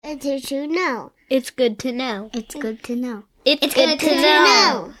It's to know. It's good to know. It's good to know. It's good to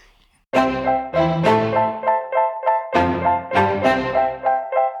know.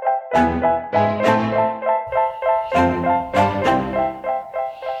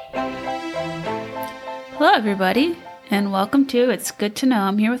 Hello, everybody, and welcome to It's Good to Know.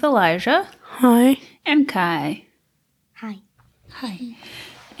 I'm here with Elijah. Hi. And Kai. Hi. Hi.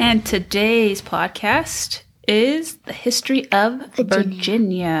 And today's podcast is the history of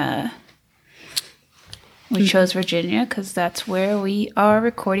Virginia. We chose Virginia because that's where we are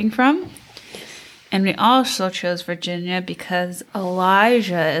recording from. And we also chose Virginia because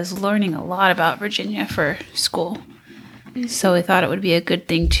Elijah is learning a lot about Virginia for school. So we thought it would be a good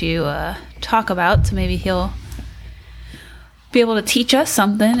thing to talk about. So maybe he'll be able to teach us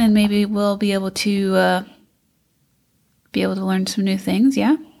something, and maybe we'll be able to learn some new things.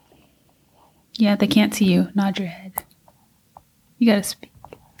 Yeah? Yeah, they can't see you. Nod your head. You gotta speak.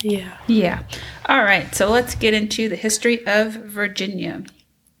 Yeah. Yeah. All right, so let's get into the history of Virginia.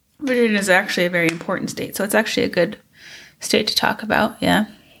 Virginia is actually a very important state, so it's actually a good state to talk about. Yeah?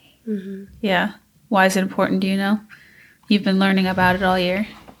 Mm-hmm. Yeah. Why is it important, do you know? You've been learning about it all year.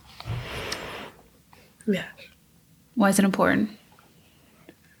 Yeah. Why is it important?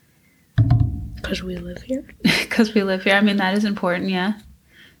 Because we live here. Because we live here. I mean, that is important, yeah.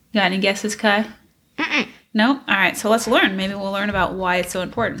 You got any guesses, Kai? No? All right, so let's learn. Maybe we'll learn about why it's so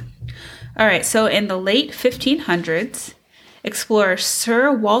important. All right, so in the late 1500s, explorer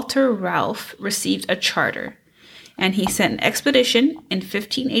Sir Walter Ralph received a charter, and he sent an expedition in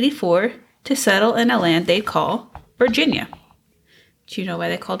 1584 to settle in a land they call Virginia. Do you know why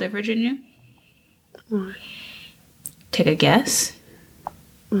they called it Virginia? Why? Take a guess.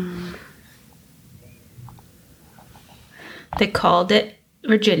 They called it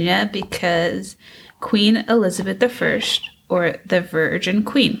Virginia because Queen Elizabeth I, or the Virgin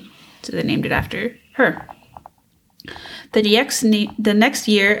Queen, so they named it after her. The next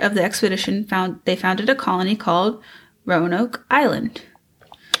year of the expedition, they founded a colony called Roanoke Island.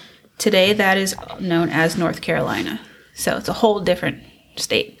 Today, that is known as North Carolina. So it's a whole different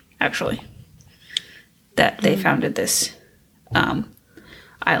state, actually, that they founded this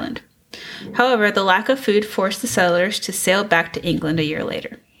island. However, the lack of food forced the settlers to sail back to England a year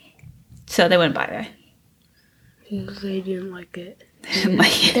later. So they went bye-bye. They didn't like it.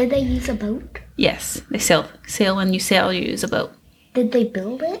 Did they use a boat? Yes, they sailed. Sail when you sail, you use a boat. Did they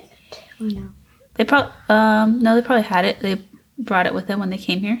build it? Or no? They probably had it. They brought it with them when they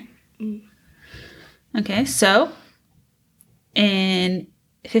came here. Okay, so in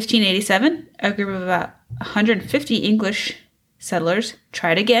 1587, a group of about 150 English settlers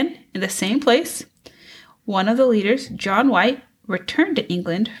tried again in the same place. One of the leaders, John White, returned to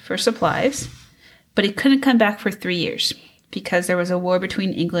England for supplies, but he couldn't come back for 3 years because there was a war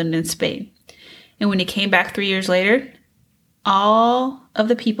between England and Spain. And when he came back 3 years later, all of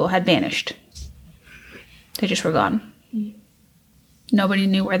the people had vanished. They just were gone. Nobody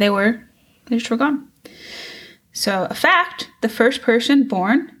knew where they were. They just were gone. So, a fact, the first person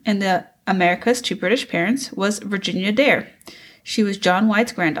born in the Americas to British parents was Virginia Dare. She was John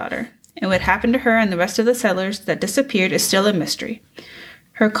White's granddaughter, and what happened to her and the rest of the settlers that disappeared is still a mystery.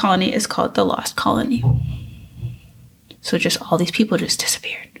 Her colony is called the Lost Colony. So just all these people just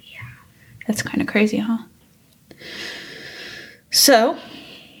disappeared. Yeah. That's kind of crazy, huh? So,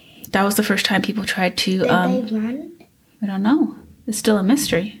 that was the first time people tried to... Did they run? I don't know. It's still a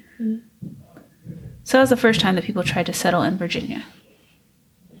mystery. So that was the first time that people tried to settle in Virginia.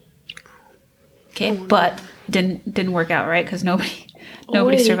 Okay, but didn't work out, right? Because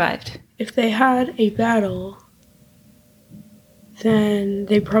nobody survived. If they had a battle, then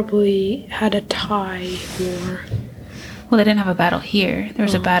they probably had a tie war. Well, they didn't have a battle here. There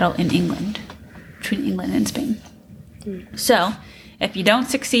was a battle in England, between England and Spain. So, if you don't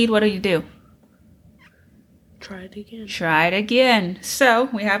succeed, what do? Try it again. Try it again. So,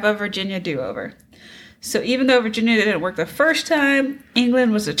 we have a Virginia do-over. So even though Virginia didn't work the first time,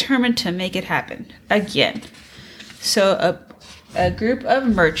 England was determined to make it happen again. So a group of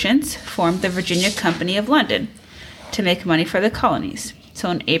merchants formed the Virginia Company of London to make money for the colonies. So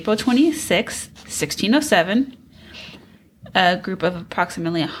on April 26, 1607, a group of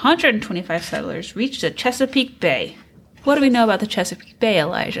approximately 125 settlers reached the Chesapeake Bay. What do we know about the Chesapeake Bay,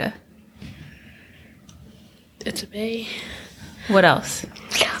 Elijah? It's a bay. What else?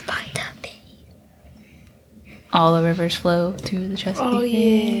 Down by the bay. All the rivers flow through the Chesapeake Oh,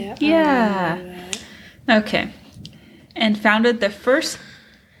 Bay. yeah. Yeah. Okay. And founded the first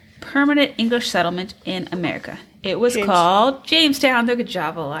permanent English settlement in America. It was called Jamestown. Good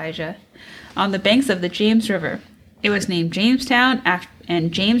job, Elijah. On the banks of the James River. It was named Jamestown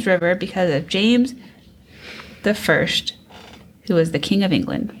and James River because of James the First, who was the King of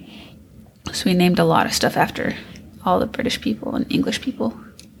England. So we named a lot of stuff after all the British people and English people.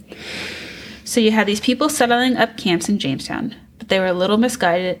 So you had these people settling up camps in Jamestown, but they were a little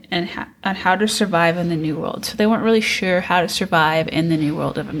misguided on how to survive in the New World. So they weren't really sure how to survive in the New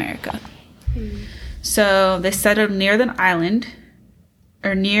World of America. So they settled near an island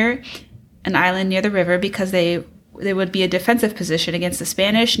near the river because they would be a defensive position against the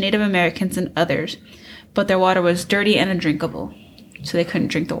Spanish, Native Americans, and others. But their water was dirty and undrinkable, so they couldn't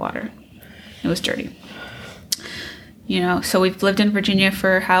drink the water. It was dirty. So we've lived in Virginia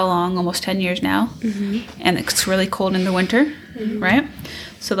for how long? Almost 10 years now. And it's really cold in the winter, right?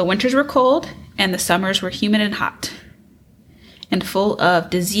 So the winters were cold and the summers were humid and hot and full of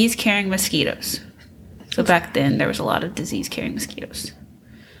disease-carrying mosquitoes. So back then, there was a lot of disease-carrying mosquitoes,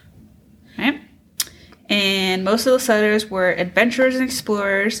 right? And most of the settlers were adventurers and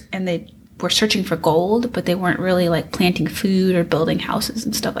explorers, and they were searching for gold, but they weren't really, like, planting food or building houses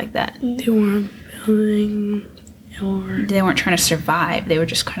and stuff like that. They weren't building or... They weren't trying to survive. They were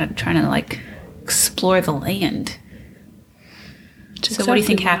just kind of trying to, like, explore the land. So what do you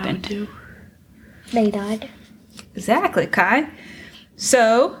think happened? They died. Exactly, Kai.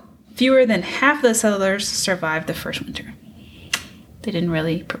 So, fewer than half of the settlers survived the first winter. They didn't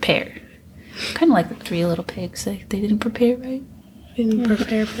really prepare. Kind of like the Three Little Pigs. They didn't prepare, right? They didn't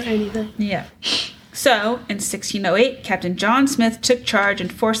prepare for anything. Yeah. So, in 1608, Captain John Smith took charge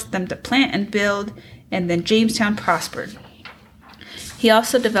and forced them to plant and build, and then Jamestown prospered. He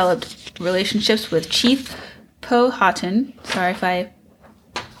also developed relationships with Chief Powhatan. Sorry if I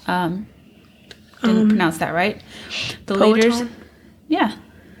didn't pronounce that right. The leaders... Yeah.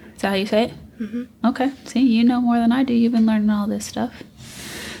 Is that how you say it? Mm-hmm. Okay. See, you know more than I do. You've been learning all this stuff.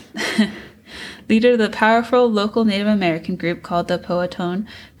 Leader of the powerful local Native American group called the Powhatan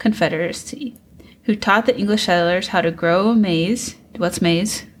Confederacy, who taught the English settlers how to grow maize. What's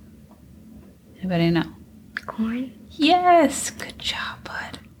maize? Anybody know? Corn. Yes! Good job,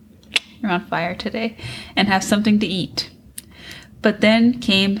 bud. You're on fire today. And have something to eat. But then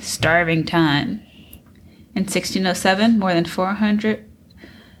came starving time. In 1607, more than 400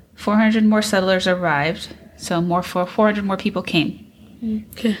 more settlers arrived, so 400 more people came.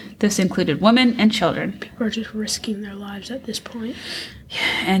 Okay. This included women and children. People are just risking their lives at this point.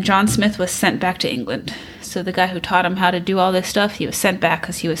 And John Smith was sent back to England. So the guy who taught him how to do all this stuff, he was sent back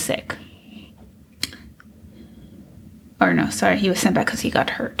because he was sick. Or no, sorry, he was sent back because he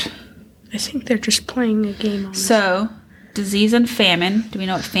got hurt. I think they're just playing a game on this. So, disease and famine. Do we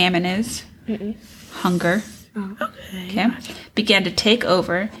know what famine is? Mm-mm. Hunger. Oh, okay. Okay. Began to take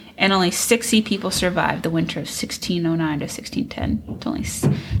over, and only 60 people survived the winter of 1609 to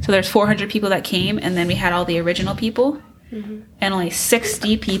 1610. So there's 400 people that came, and then we had all the original people, and only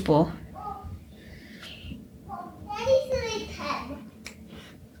 60 people.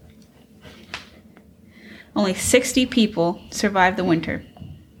 Only 60 people survived the winter.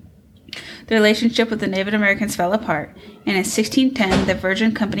 The relationship with the Native Americans fell apart, and in 1610, the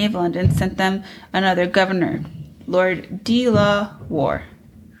Virgin Company of London sent them another governor, Lord De La Warr.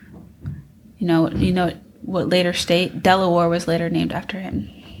 You know what later state? Delaware was later named after him.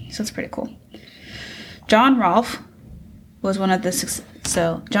 So it's pretty cool. John Rolfe was another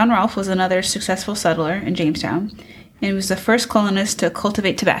successful settler in Jamestown, and he was the first colonist to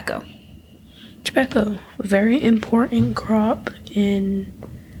cultivate tobacco. Tobacco, a very important crop in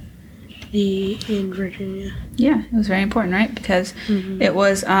Virginia. Yeah, it was very important, right? Because it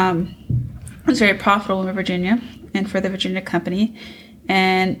was very profitable in Virginia and for the Virginia Company,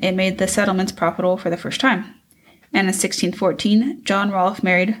 and it made the settlements profitable for the first time. And in 1614, John Rolfe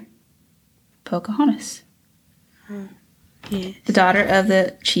married Pocahontas, Yes. the daughter of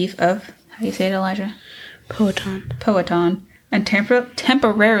the chief of, how do you say it, Elijah? Powhatan, and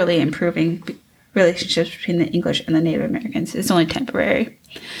temporarily improving relationships between the English and the Native Americans. It's only temporary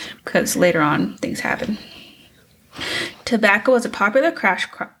because later on things happen. Tobacco was a popular cash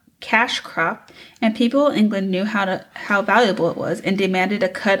crop, and people in England knew how valuable it was and demanded a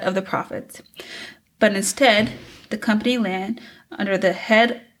cut of the profits. But instead, the company land under the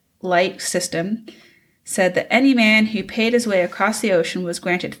head-light system said that any man who paid his way across the ocean was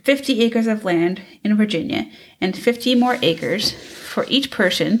granted 50 acres of land in Virginia and 50 more acres for each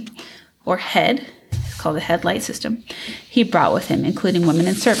person or head, it's called the head-light system, he brought with him, including women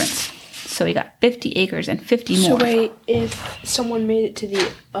and servants. So he got 50 acres and 50 more. So wait, if someone made it to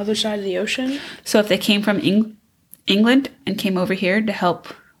the other side of the ocean? So if they came from England and came over here to help,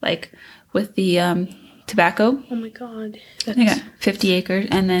 like, with the tobacco. Oh my god. They got 50 acres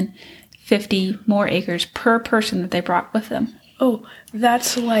and then 50 more acres per person that they brought with them. Oh,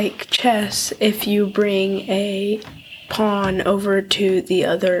 that's like chess. If you bring a pawn over to the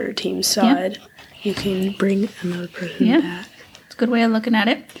other team's side, you can bring another person back. It's a good way of looking at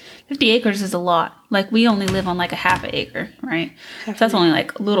it. 50 acres is a lot. Like, we only live on like a half an acre, right? So that's only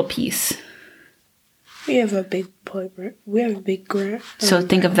like a little piece. We have a big playground. We have a big ground. So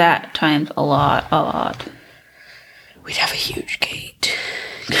think of that times a lot. We'd have a huge gate.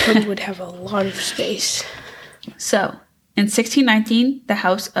 We would have a lot of space. So, in 1619, the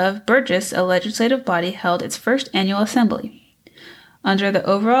House of Burgess, a legislative body, held its first annual assembly. Under the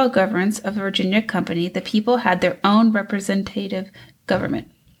overall governance of the Virginia Company, the people had their own representative government.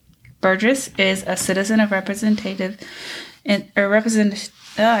 Burgess is a citizen of representatives in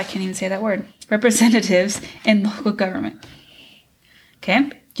local government. Okay?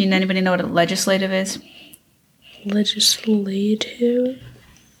 Do anybody know what a legislative is? Legislative?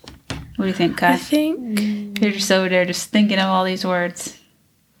 What do you think, Kai? I think... You're just over there just thinking of all these words.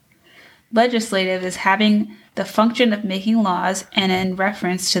 Legislative is having the function of making laws and in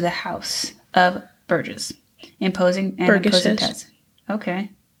reference to the House of Burgess. Imposing tests. Okay.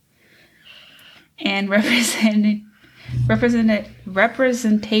 And representative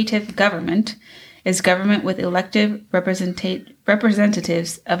government is government with elective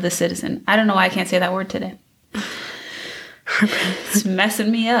representatives of the citizen. I don't know why I can't say that word today. It's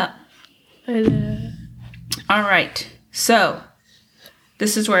messing me up. All right. So,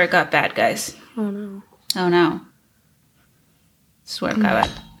 this is where it got bad, guys. Oh, no. Oh, no. This is where it got bad.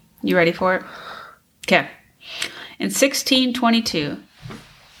 You ready for it? Okay. In 1622,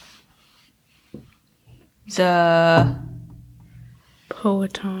 the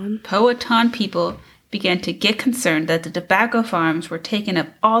Powhatan people began to get concerned that the tobacco farms were taking up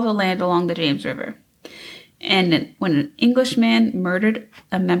all the land along the James River. And when an Englishman murdered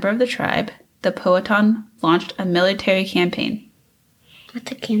a member of the tribe, the Powhatan launched a military campaign.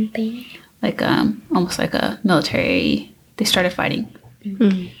 What's a campaign? Like, almost like a military... They started fighting.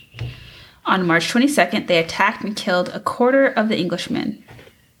 Mm-hmm. On March 22nd, they attacked and killed a quarter of the Englishmen.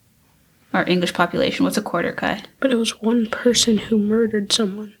 Or English population. What's a quarter, Kai? But it was one person who murdered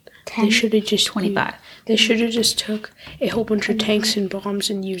someone. 10? They should have just... 25. They should have just took a whole bunch of tanks and bombs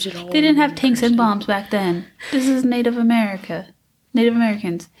and used it all. They didn't have tanks and bombs back then. This is Native America. Native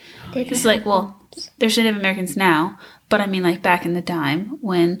Americans. It's like, well, there's Native Americans now, but I mean like back in the time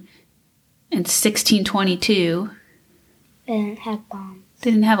when in 1622... They didn't have bombs.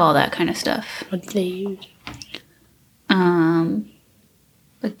 They didn't have all that kind of stuff. What did they use?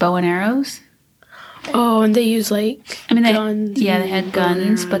 Like bow and arrows. Oh, and they used like guns. They had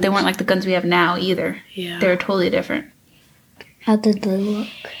guns, but they weren't like the guns we have now either. Yeah. They were totally different. How did they look?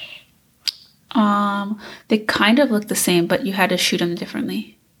 They kind of looked the same, but you had to shoot them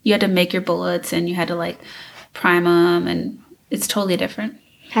differently. You had to make your bullets, and you had to like prime them, and it's totally different.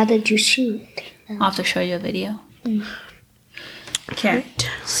 How did you shoot? I'll have to show you a video. Mm. Okay,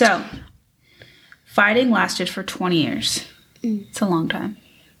 so fighting lasted for 20 years. It's a long time.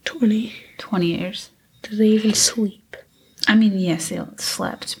 20 years. Did they even sleep? I mean, yes, they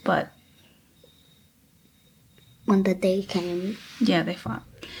slept, but... When the day came. Yeah, they fought.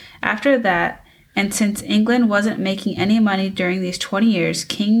 After that, and since England wasn't making any money during these 20 years,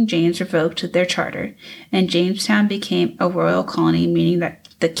 King James revoked their charter, and Jamestown became a royal colony, meaning that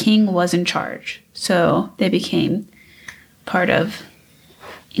the king was in charge. So they became part of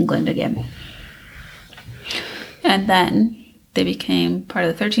England again. And then they became part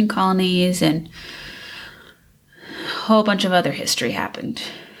of the 13 colonies, and a whole bunch of other history happened.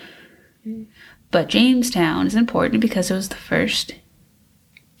 But Jamestown is important because it was the first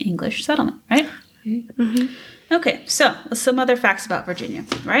English settlement, right? Mm-hmm. Okay, so some other facts about Virginia,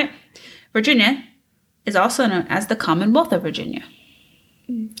 right? Virginia is also known as the Commonwealth of Virginia.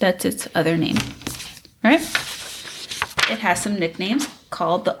 That's its other name, right? It has some nicknames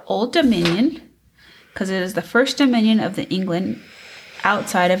called the Old Dominion, because it is the first dominion of the England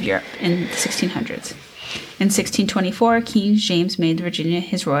outside of Europe in the 1600s. In 1624, King James made Virginia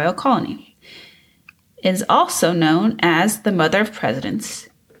his royal colony. It is also known as the Mother of Presidents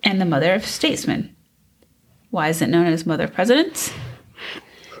and the Mother of Statesmen. Why is it known as Mother of Presidents?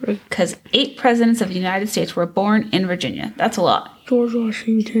 Because 8 presidents of the United States were born in Virginia. That's a lot. George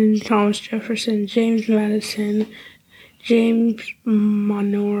Washington, Thomas Jefferson, James Madison, James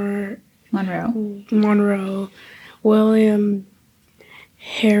Monroe, William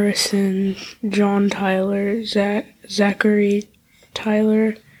Harrison, John Tyler, Zachary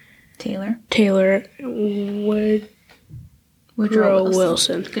Taylor, Woodrow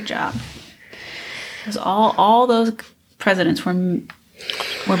Wilson. Good job. Because all those presidents were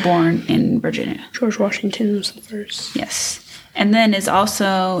born in Virginia. George Washington was the first. Yes. And then is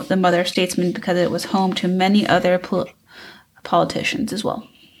also the mother of statesmen because it was home to many other politicians as well.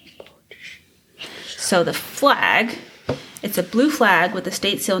 So the flag, it's a blue flag with the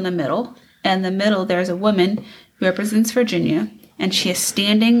state seal in the middle. And in the middle, there's a woman who represents Virginia. And she is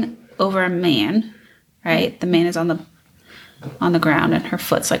standing over a man, right? The man is on the ground and her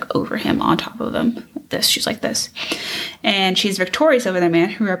foot's like over him, on top of him. Like this, she's like this. And she's victorious over the man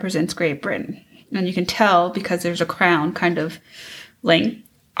who represents Great Britain. And you can tell because there's a crown kind of laying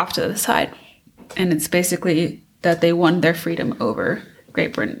off to the side. And it's basically that they won their freedom over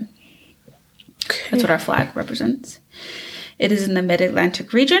Great Britain. Okay. That's what our flag represents. It is in the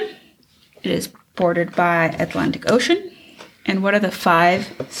mid-Atlantic region. It is bordered by Atlantic Ocean. And what are the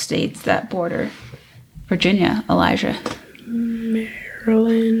 5 states that border Virginia, Elijah?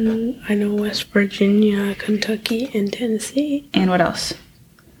 Maryland, I know West Virginia, Kentucky, and Tennessee. And what else?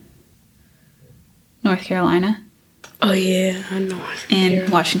 North Carolina. Oh yeah, I know. And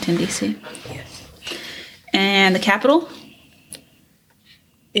Washington, D.C. Yes. And the capital?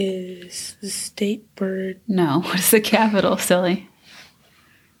 Is the state bird. No, what is the capital, silly?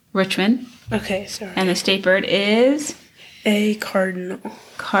 Richmond. Okay, sorry. And the state bird is? A cardinal.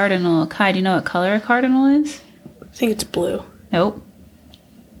 Cardinal. Kai, do you know what color a cardinal is? I think it's blue. Nope.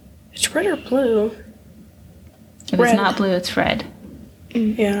 It's red or blue. If Red. it's not blue, it's red.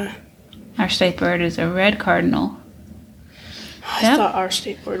 Yeah. Our state bird is a red cardinal. I Yep. thought our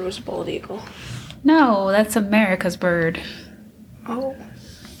state bird was bald eagle. No, that's America's bird. Oh.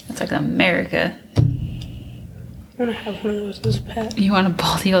 That's like America. I want to have one of those as a pet. You want a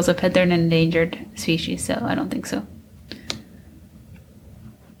bald eagle as a pet? They're an endangered species, so I don't think so.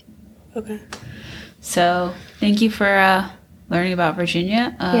 Okay. So, thank you for learning about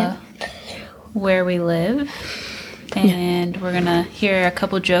Virginia, where we live. And we're going to hear a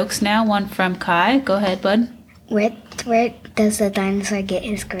couple jokes now. One from Kai. Go ahead, bud. Where does the dinosaur get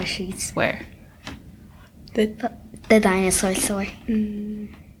his groceries? Where? The dinosaur store.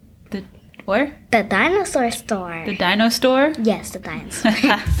 Where? The dinosaur store. The dino store? Yes, the dinosaur.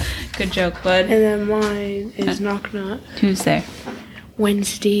 Good joke, bud. And then mine is Knock Knock. Who's there?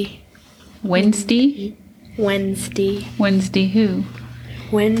 Wednesday. Wednesday? Wednesday Who?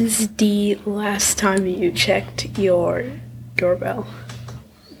 Wednesday, last time you checked your doorbell.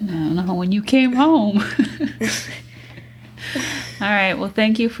 No, when you came home. All right. Well,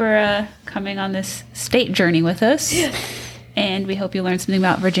 thank you for coming on this state journey with us. Yeah. And we hope you learned something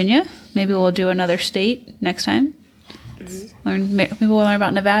about Virginia. Maybe we'll do another state next time. Maybe we'll learn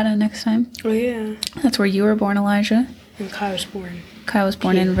about Nevada next time. Oh, yeah. That's where you were born, Elijah. And Kai was born. Kai was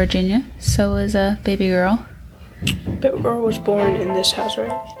born in Virginia. So was baby girl. Baby girl was born in this house, right?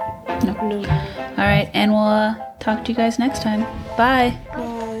 No. No. All right. And we'll talk to you guys next time. Bye. Bye.